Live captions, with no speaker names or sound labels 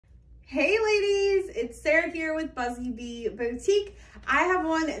Hey ladies, it's Sarah here with Buzzy Bee Boutique. I have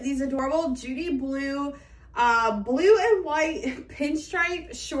on these adorable Judy blue and white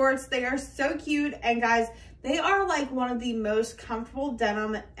pinstripe shorts. They are so cute, and guys, they are like one of the most comfortable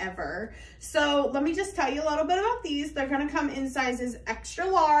denim ever. So let me just tell you a little bit about these. They're gonna come in sizes extra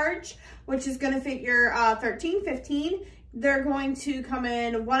large, which is gonna fit your 13, 15. They're going to come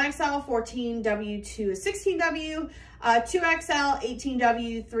in 1XL, 14W to 16W, 2XL,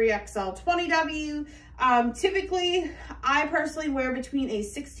 18W, 3XL, 20W. Typically, I personally wear between a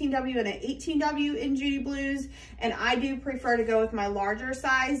 16W and an 18W in Judy Blues, and I do prefer to go with my larger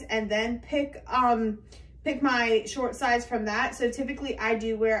size and then pick my short size from that. So typically I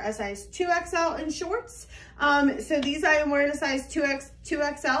do wear a size 2XL in shorts. So these I am wearing a size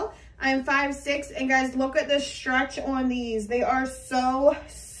 2XL. I am 5'6", and guys, look at the stretch on these. They are so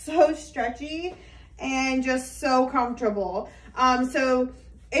stretchy and just so comfortable. So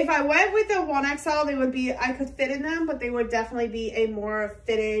if I went with a 1XL, I could fit in them, but they would definitely be a more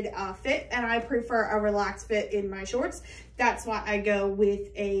fitted fit, and I prefer a relaxed fit in my shorts. That's why I go with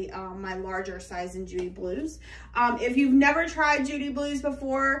my larger size in Judy Blues. If you've never tried Judy Blues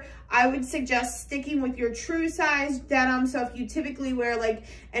before, I would suggest sticking with your true size denim. So if you typically wear like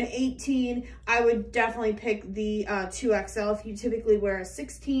an 18, I would definitely pick the 2XL. If you typically wear a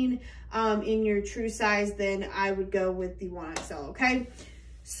 16 in your true size, then I would go with the 1XL, okay?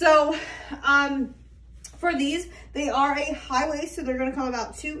 So, for these, they are a high waist, so they're gonna come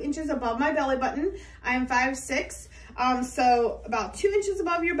about 2 inches above my belly button. I am 5'6", so about 2 inches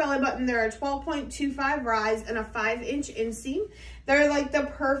above your belly button. They're a 12.25 rise and a 5-inch inseam. They're like the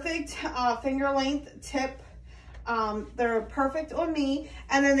perfect finger length tip. They're perfect on me.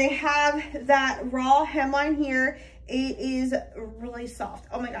 And then they have that raw hemline here. It is really soft.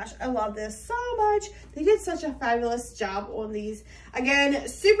 Oh my gosh, I love this so much. They did such a fabulous job on these. Again,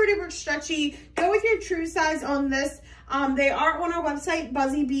 super duper stretchy. Go with your true size on this. They are on our website,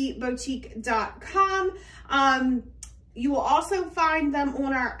 buzzybeeboutique.com. You will also find them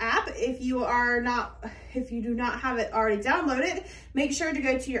on our app. If you do not have it already downloaded, make sure to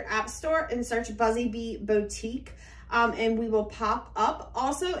go to your app store and search Buzzy Bee Boutique. And we will pop up.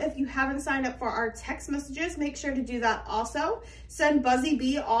 Also, if you haven't signed up for our text messages, make sure to do that also. Send Buzzy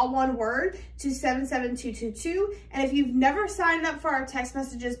Bee, all one word, to 77222. And if you've never signed up for our text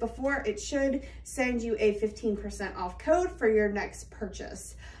messages before, it should send you a 15% off code for your next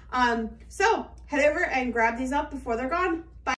purchase. So head over and grab these up before they're gone.